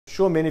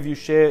sure many of you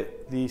share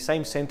the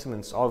same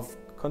sentiments of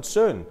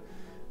concern.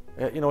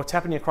 What's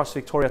happening across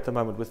Victoria at the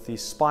moment with the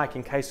spike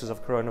in cases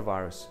of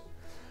coronavirus.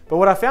 But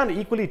what I found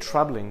equally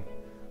troubling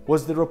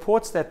was the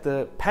reports that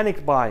the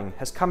panic buying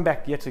has come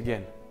back yet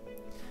again.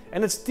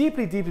 And it's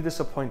deeply, deeply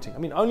disappointing. I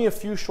mean, only a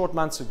few short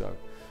months ago,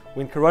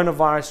 when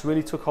coronavirus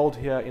really took hold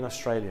here in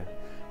Australia,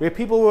 where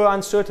people were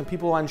uncertain,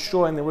 people were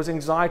unsure, and there was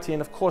anxiety,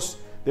 and of course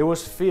there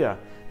was fear,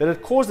 that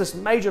it caused this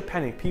major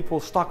panic, people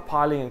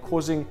stockpiling and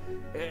causing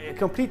a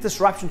complete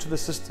disruption to the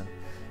system,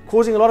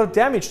 causing a lot of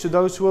damage to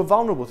those who were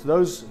vulnerable, to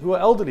those who were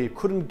elderly, who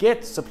couldn't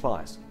get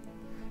supplies.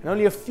 And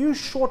only a few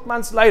short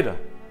months later,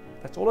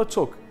 that's all it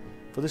took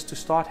for this to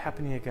start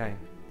happening again.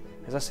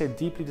 As I said,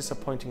 deeply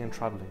disappointing and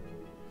troubling.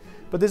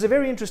 But there's a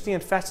very interesting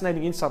and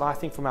fascinating insight, I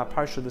think, from our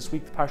parasha this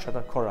week, the parasha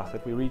of Korach,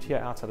 that we read here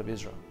outside of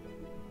Israel.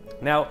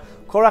 Now,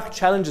 Korach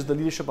challenges the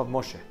leadership of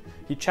Moshe.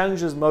 He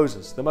challenges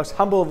Moses, the most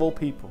humble of all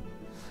people.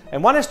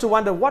 And one has to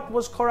wonder, what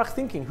was Korach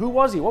thinking? Who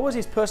was he? What was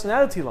his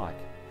personality like?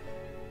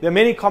 There are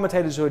many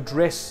commentators who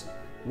address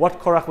what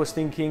Korach was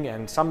thinking,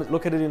 and some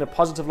look at it in a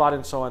positive light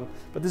and so on.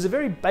 But there's a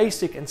very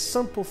basic and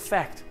simple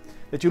fact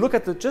that you look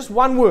at just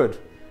one word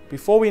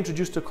before we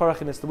introduce to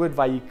Korach, and it's the word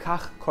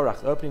Vayikach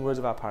Korach, the opening words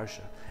of our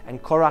parasha.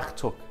 And Korach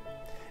took.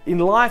 In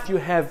life you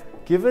have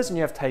givers and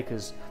you have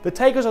takers. The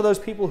takers are those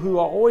people who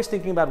are always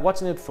thinking about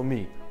what's in it for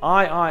me.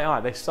 I.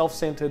 They're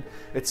self-centered,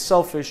 it's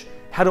selfish.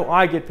 How do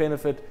I get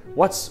benefit?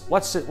 What's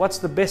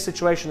the best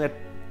situation that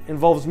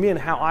involves me and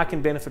how I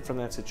can benefit from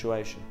that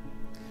situation?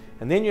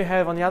 And then you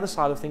have, on the other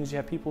side of things, you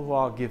have people who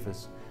are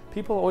givers.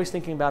 People are always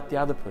thinking about the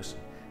other person.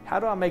 How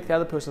do I make the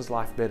other person's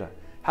life better?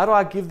 How do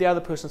I give the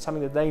other person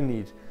something that they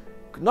need?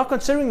 Not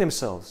considering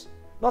themselves,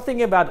 not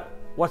thinking about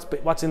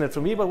what's in it for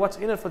me, but what's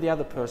in it for the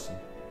other person.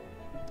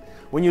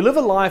 When you live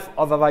a life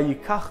of a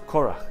Vayikach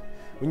Korach,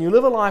 when you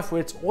live a life where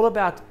it's all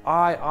about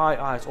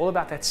I, it's all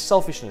about that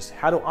selfishness,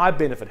 how do I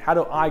benefit, how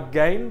do I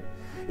gain,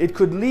 it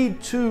could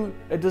lead to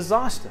a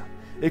disaster.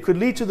 It could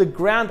lead to the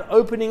ground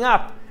opening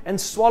up and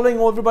swallowing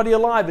everybody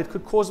alive. It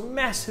could cause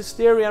mass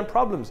hysteria and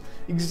problems.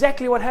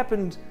 Exactly what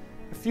happened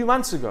a few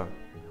months ago.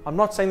 I'm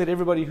not saying that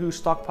everybody who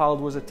stockpiled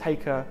was a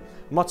taker.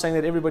 I'm not saying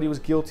that everybody was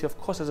guilty. Of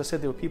course, as I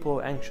said, there were people who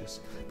were anxious.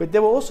 But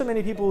there were also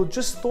many people who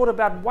just thought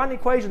about one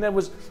equation, that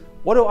was,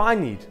 what do I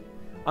need?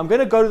 I'm going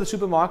to go to the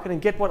supermarket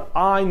and get what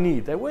I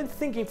need. They weren't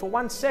thinking for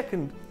 1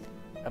 second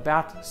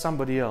about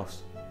somebody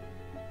else.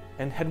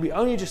 And had we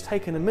only just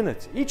taken a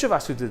minute, each of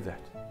us who did that,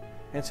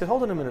 and said,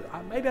 hold on a minute,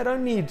 maybe I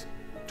don't need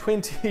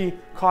 20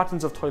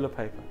 cartons of toilet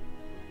paper,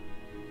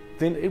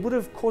 then it would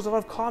have caused a lot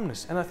of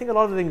calmness. And I think a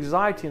lot of the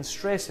anxiety and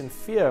stress and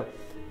fear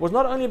was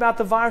not only about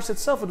the virus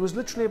itself, it was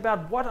literally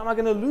about, what am I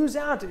going to lose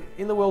out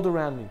in the world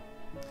around me?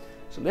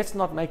 So let's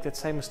not make that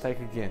same mistake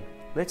again.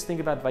 Let's think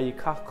about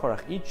Vayikach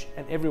Korach. Each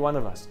and every one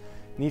of us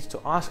needs to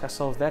ask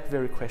ourselves that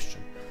very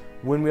question.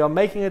 When we are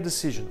making a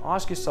decision,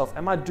 ask yourself,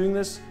 am I doing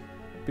this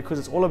because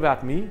it's all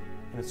about me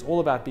and it's all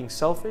about being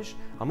selfish?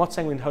 I'm not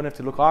saying we don't have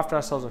to look after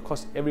ourselves. Of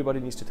course, everybody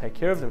needs to take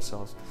care of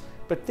themselves.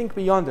 But think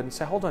beyond it and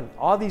say, hold on,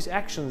 are these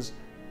actions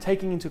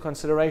taking into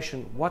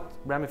consideration what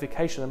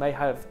ramification they may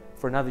have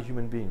for another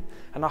human being?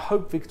 And I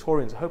hope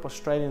Victorians, I hope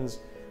Australians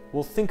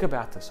will think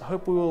about this. I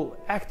hope we will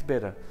act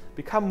better,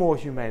 become more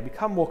humane,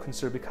 become more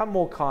considerate, become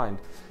more kind.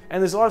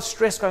 And there's a lot of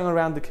stress going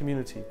around the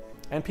community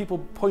and people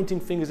pointing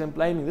fingers and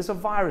blaming. There's a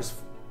virus.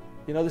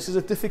 This is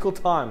a difficult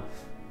time.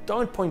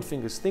 Don't point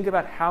fingers. Think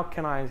about, how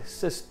can I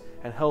assist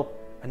and help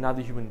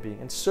another human being?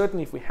 And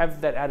certainly if we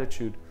have that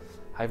attitude,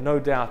 I have no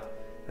doubt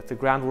that the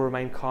ground will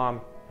remain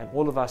calm and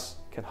all of us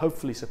can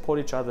hopefully support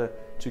each other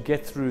to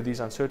get through these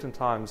uncertain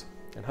times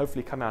and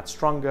hopefully come out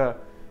stronger,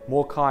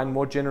 more kind,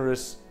 more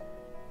generous,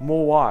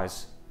 more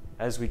wise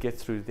as we get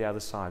through the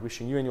other side.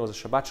 Wishing you and yours a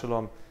Shabbat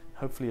Shalom,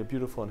 hopefully a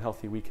beautiful and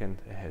healthy weekend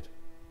ahead.